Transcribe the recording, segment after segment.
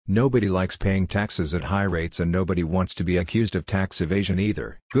Nobody likes paying taxes at high rates and nobody wants to be accused of tax evasion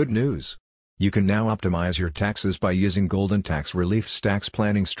either. Good news! You can now optimize your taxes by using Golden Tax Relief's tax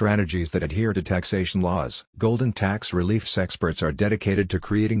planning strategies that adhere to taxation laws. Golden Tax Relief's experts are dedicated to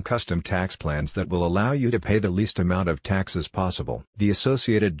creating custom tax plans that will allow you to pay the least amount of taxes possible. The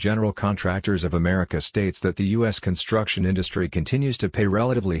Associated General Contractors of America states that the U.S. construction industry continues to pay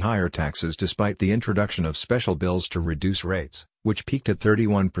relatively higher taxes despite the introduction of special bills to reduce rates, which peaked at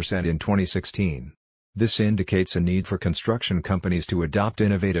 31% in 2016. This indicates a need for construction companies to adopt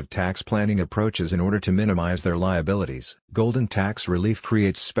innovative tax planning approaches in order to minimize their liabilities. Golden Tax Relief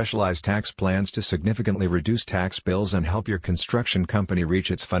creates specialized tax plans to significantly reduce tax bills and help your construction company reach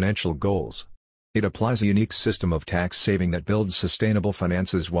its financial goals. It applies a unique system of tax saving that builds sustainable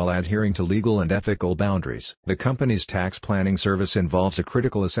finances while adhering to legal and ethical boundaries. The company's tax planning service involves a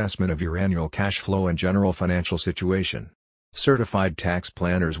critical assessment of your annual cash flow and general financial situation. Certified tax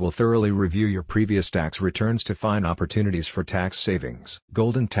planners will thoroughly review your previous tax returns to find opportunities for tax savings.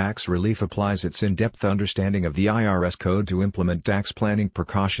 Golden Tax Relief applies its in-depth understanding of the IRS code to implement tax planning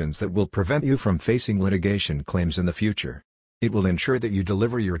precautions that will prevent you from facing litigation claims in the future. It will ensure that you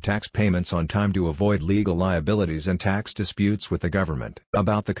deliver your tax payments on time to avoid legal liabilities and tax disputes with the government.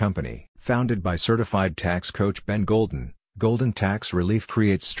 About the company. Founded by certified tax coach Ben Golden, Golden Tax Relief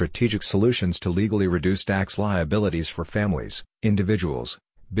creates strategic solutions to legally reduce tax liabilities for families, individuals,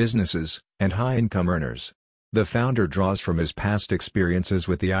 businesses, and high-income earners. The founder draws from his past experiences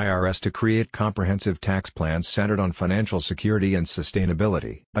with the IRS to create comprehensive tax plans centered on financial security and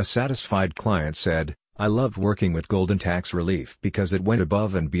sustainability. A satisfied client said, "I loved working with Golden Tax Relief because it went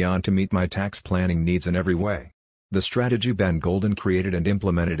above and beyond to meet my tax planning needs in every way. The strategy Ben Golden created and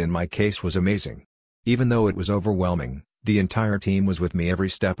implemented in my case was amazing. Even though it was overwhelming, the entire team was with me every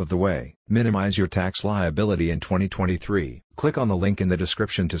step of the way." Minimize your tax liability in 2023. Click on the link in the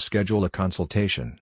description to schedule a consultation.